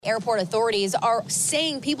Airport authorities are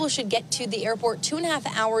saying people should get to the airport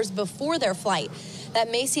 2.5 hours before their flight. That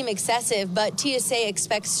may seem excessive, but TSA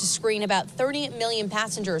expects to screen about 30 million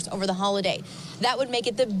passengers over the holiday. That would make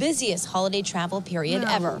it the busiest holiday travel period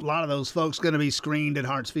ever. A lot of those folks going to be screened at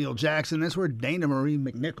Hartsfield-Jackson. That's where Dana Marie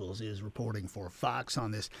McNichols is reporting for Fox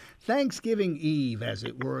on this Thanksgiving Eve, as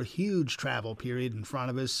it were. A huge travel period in front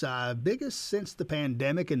of us, biggest since the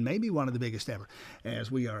pandemic and maybe one of the biggest ever, as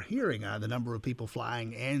we are hearing the number of people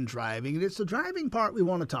flying and driving. And it's the driving part we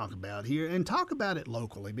want to talk about here and talk about it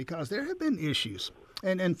locally, because there have been issues.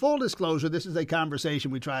 And full disclosure, this is a conversation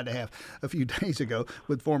we tried to have a few days ago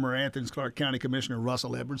with former Athens-Clarke County Commissioner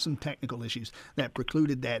Russell Edwards. Some technical issues that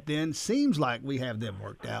precluded that then. Seems like we have them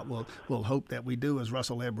worked out. We'll hope that we do, as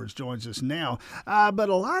Russell Edwards joins us now. But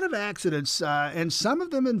a lot of accidents, and some of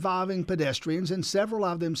them involving pedestrians, and several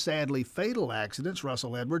of them sadly fatal accidents,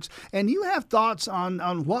 Russell Edwards. And you have thoughts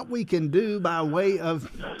on what we can do by way of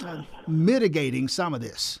mitigating some of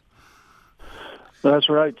this. That's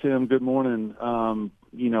right, Tim. Good morning.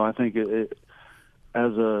 I think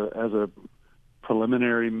as a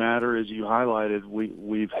preliminary matter, as you highlighted,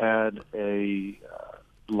 we've had a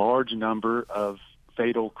large number of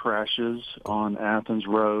fatal crashes on Athens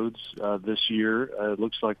roads this year. It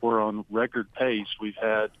looks like we're on record pace. We've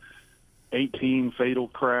had 18 fatal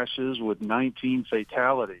crashes with 19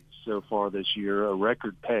 fatalities so far this year, a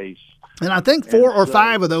record pace. And I think four or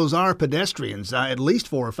five of those are pedestrians, at least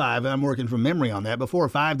 4 or 5. I'm working from memory on that, but 4 or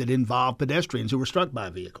 5 that involve pedestrians who were struck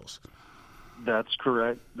by vehicles. That's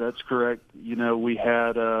correct. We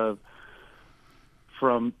had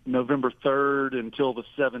from November 3rd until the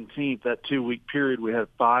 17th, that 2-week period, we had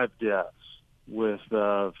 5 deaths, with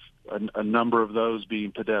a number of those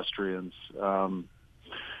being pedestrians.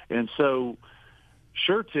 And so,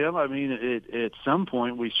 sure, Tim, I mean, at some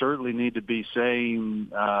point we certainly need to be saying,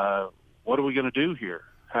 what are we going to do here?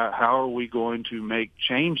 How are we going to make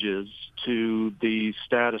changes to the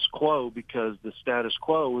status quo? Because the status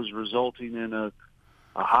quo is resulting in a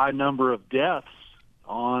high number of deaths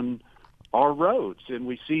on our roads. And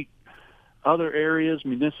we see other areas,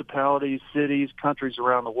 municipalities, cities, countries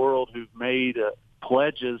around the world who've made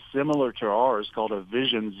pledges similar to ours, called a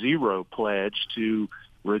Vision Zero pledge, to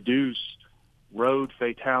reduce road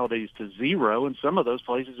fatalities to zero, and some of those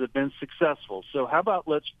places have been successful. So how about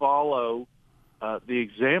let's follow the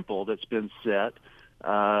example that's been set.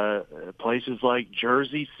 Places like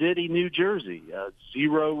Jersey City, New Jersey,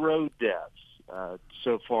 0 road deaths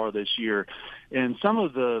so far this year. And some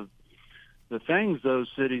of the things those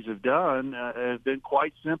cities have done have been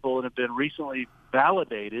quite simple and have been recently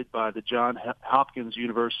validated by the Johns Hopkins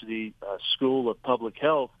University School of Public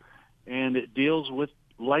Health, and it deals with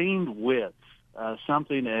lane width.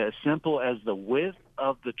 Something as simple as the width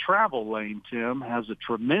of the travel lane, Tim, has a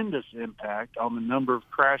tremendous impact on the number of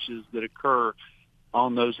crashes that occur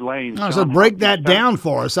on those lanes. So break that down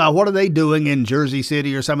for us. What are they doing in Jersey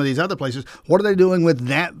City or some of these other places? What are they doing with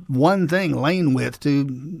that one thing, lane width, to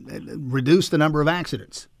reduce the number of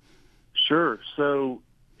accidents? Sure. So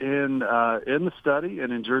in the study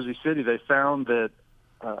and in Jersey City, they found that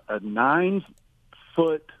a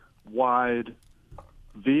 9-foot wide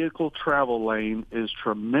vehicle travel lane is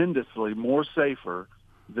tremendously more safer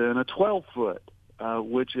than a 12-foot,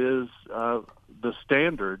 which is the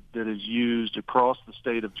standard that is used across the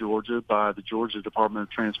state of Georgia by the Georgia Department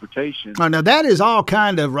of Transportation. Now, that is all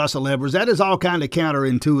kind of, Russell Edwards, that is all kind of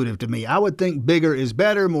counterintuitive to me. I would think bigger is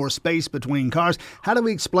better, more space between cars. How do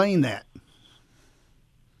we explain that?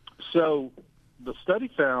 So the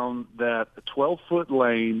study found that a 12-foot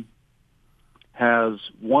lane has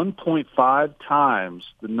 1.5 times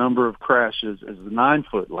the number of crashes as the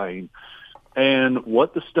 9-foot lane. And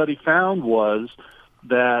what the study found was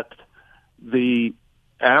that the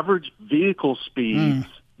average vehicle speeds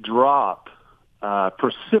drop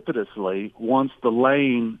precipitously once the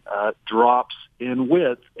lane drops in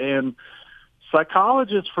width. And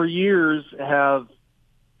psychologists for years have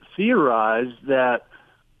theorized that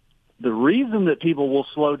the reason that people will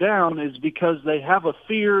slow down is because they have a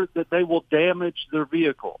fear that they will damage their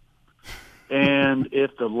vehicle. And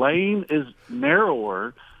if the lane is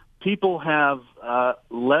narrower, people have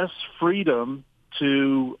less freedom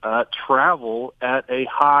to travel at a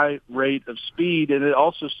high rate of speed. And it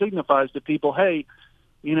also signifies to people, hey,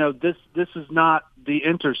 this is not the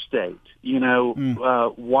interstate.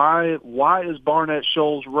 Why is Barnett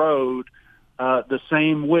Shoals Road the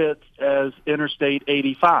same width as Interstate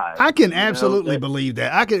 85. I can absolutely believe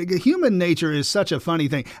that. Human nature is such a funny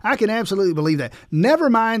thing. I can absolutely believe that. Never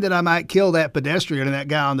mind that I might kill that pedestrian and that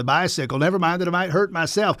guy on the bicycle. Never mind that I might hurt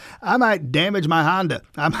myself. I might damage my Honda.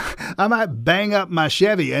 I might bang up my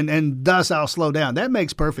Chevy, and thus I'll slow down. That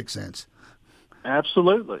makes perfect sense.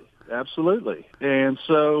 Absolutely. And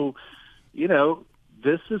so,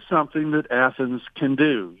 this is something that Athens can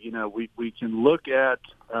do. We can look at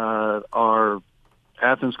our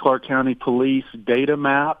Athens-Clarke County Police data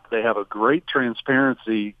map. They have a great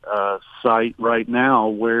transparency site right now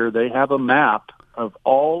where they have a map of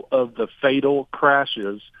all of the fatal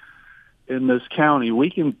crashes in this county. We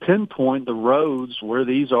can pinpoint the roads where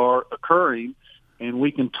these are occurring, and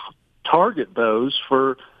we can target those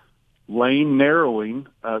for lane narrowing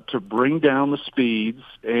to bring down the speeds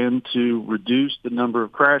and to reduce the number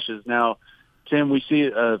of crashes. Now, Tim, we see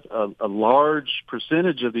a large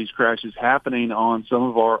percentage of these crashes happening on some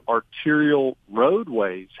of our arterial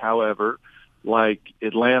roadways, however, like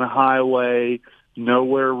Atlanta Highway,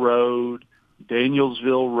 Nowhere Road,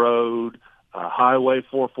 Danielsville Road, Highway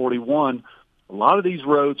 441. A lot of these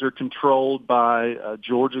roads are controlled by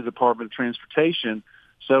Georgia Department of Transportation.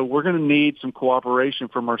 So we're going to need some cooperation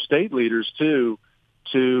from our state leaders, too,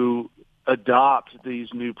 to adopt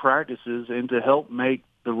these new practices and to help make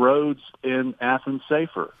the roads in Athens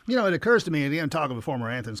safer. It occurs to me, and I'm talking with former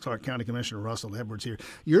Athens-Clarke County Commissioner Russell Edwards here,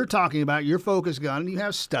 you're talking about your focus gun, and you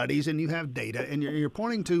have studies and you have data, and you're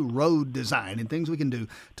pointing to road design and things we can do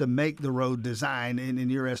to make the road design,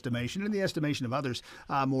 in your estimation and the estimation of others,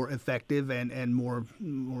 more effective and more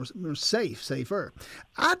safer.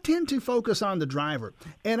 I tend to focus on the driver,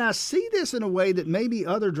 and I see this in a way that maybe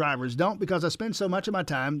other drivers don't, because I spend so much of my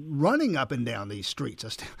time running up and down these streets. I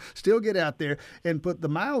still get out there and put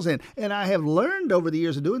the miles in. And I have learned over the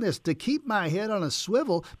years of doing this to keep my head on a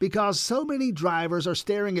swivel, because so many drivers are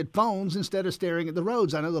staring at phones instead of staring at the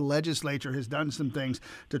roads. I know the legislature has done some things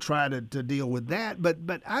to try to deal with that,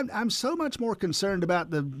 but I'm so much more concerned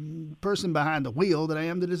about the person behind the wheel than I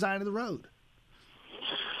am the design of the road.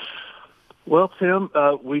 Well, Tim,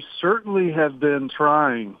 we certainly have been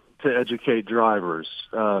trying to educate drivers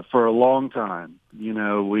for a long time.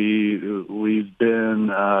 We've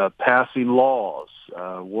been passing laws,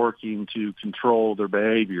 working to control their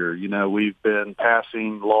behavior. We've been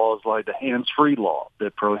passing laws like the hands-free law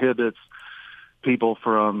that prohibits people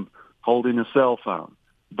from holding a cell phone.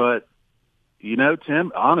 But,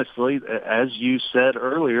 Tim, honestly, as you said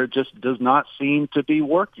earlier, it just does not seem to be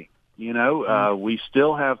working. We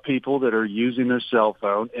still have people that are using their cell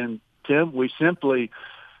phone. And, Tim, we simply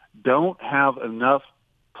don't have enough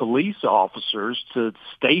police officers to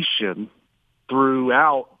station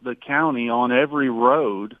throughout the county on every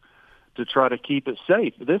road to try to keep it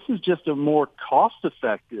safe. This is just a more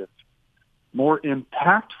cost-effective, more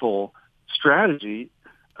impactful strategy,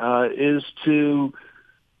 is to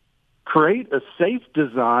create a safe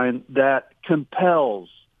design that compels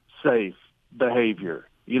safe behavior.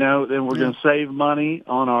 Then we're going to save money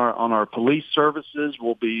on our police services.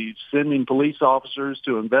 We'll be sending police officers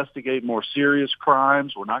to investigate more serious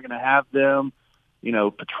crimes. We're not going to have them,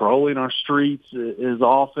 patrolling our streets as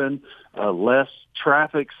often, less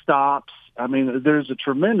traffic stops. I mean, there's a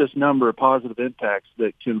tremendous number of positive impacts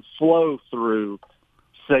that can flow through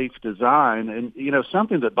safe design. And,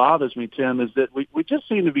 something that bothers me, Tim, is that we just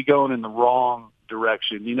seem to be going in the wrong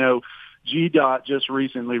direction. GDOT just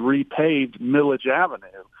recently repaved Millage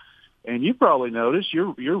Avenue, and you probably noticed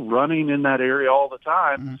you're running in that area all the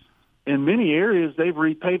time. Mm-hmm. In many areas, they've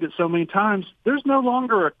repaved it so many times, there's no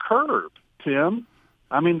longer a curb, Tim.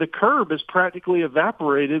 I mean, the curb is practically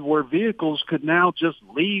evaporated, where vehicles could now just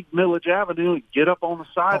leave Millage Avenue and get up on the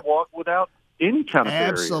sidewalk without any kind of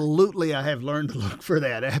barrier. Absolutely, I have learned to look for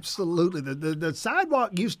that. Absolutely. The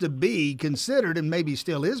sidewalk used to be considered, and maybe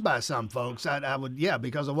still is by some folks, I would,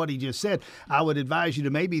 because of what he just said, I would advise you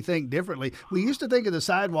to maybe think differently. We used to think of the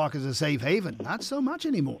sidewalk as a safe haven. Not so much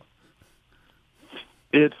anymore.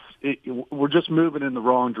 We're just moving in the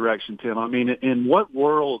wrong direction, Tim. I mean, in what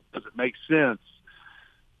world does it make sense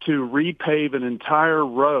to repave an entire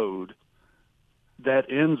road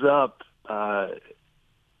that ends up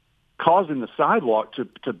causing the sidewalk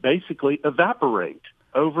to basically evaporate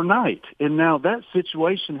overnight? And now that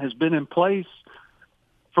situation has been in place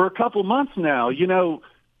for a couple months now.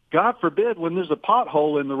 God forbid, when there's a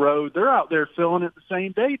pothole in the road, they're out there filling it the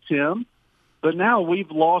same day, Tim. But now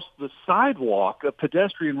we've lost the sidewalk, a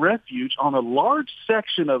pedestrian refuge, on a large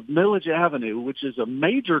section of Millage Avenue, which is a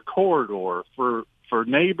major corridor for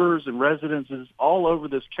neighbors and residences all over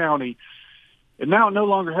this county. And now it no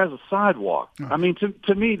longer has a sidewalk. I mean,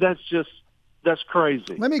 to me, that's just That's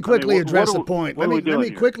crazy. Let me quickly address a point. Let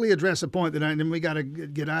me quickly address a point that then we got to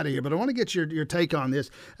get out of here. But I want to get your take on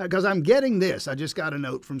this because I'm getting this. I just got a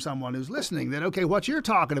note from someone who's listening that, okay, what you're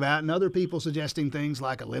talking about and other people suggesting things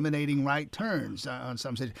like eliminating right turns on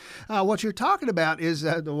some cities. What you're talking about is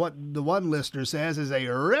what the one listener says is a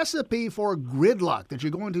recipe for gridlock, that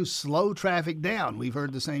you're going to slow traffic down. We've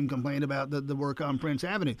heard the same complaint about the work on Prince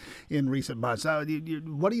Avenue in recent months.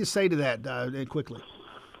 What do you say to that quickly?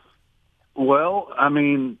 Well, I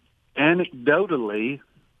mean, anecdotally,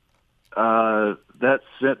 that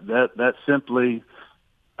simply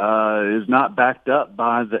is not backed up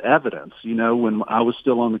by the evidence. You know, when I was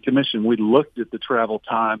still on the commission, we looked at the travel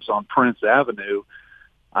times on Prince Avenue.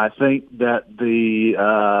 I think that the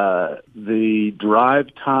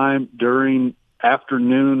drive time during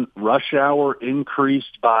afternoon rush hour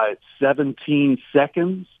increased by 17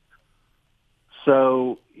 seconds.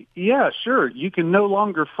 So, yeah, sure, you can no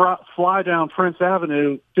longer fly down Prince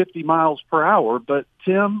Avenue 50 miles per hour, but,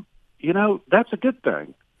 Tim, you know, that's a good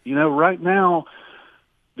thing. You know, right now,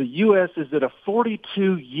 the U.S. is at a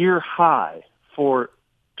 42-year high for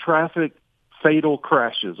traffic fatal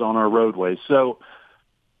crashes on our roadways. So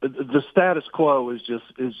the status quo is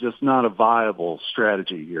just not a viable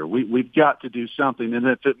strategy here. We've got to do something, and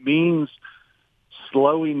if it means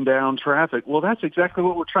slowing down traffic, well, that's exactly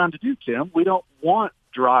what we're trying to do, Tim. We don't want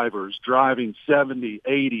drivers driving 70,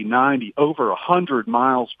 80, 90, over 100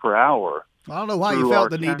 miles per hour. I don't know why you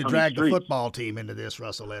felt the need to drag the football team into this,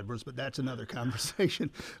 Russell Edwards, but that's another conversation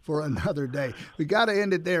for another day. We got to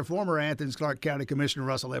end it there. Former Athens-Clarke County Commissioner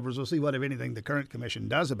Russell Edwards. We'll see what, if anything, the current commission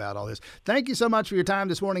does about all this. Thank you so much for your time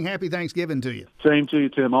this morning. Happy Thanksgiving to you. Same to you,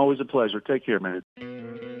 Tim. Always a pleasure. Take care, man.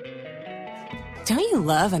 Don't you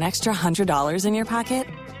love an extra $100 in your pocket?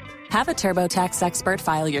 Have a TurboTax expert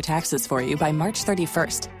file your taxes for you by March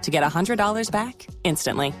 31st to get $100 back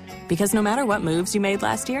instantly. Because no matter what moves you made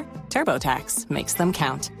last year, TurboTax makes them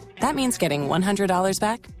count. That means getting $100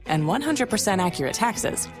 back and 100% accurate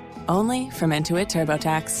taxes, only from Intuit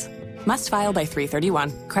TurboTax. Must file by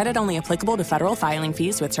 3/31. Credit only applicable to federal filing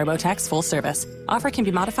fees with TurboTax full service. Offer can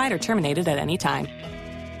be modified or terminated at any time.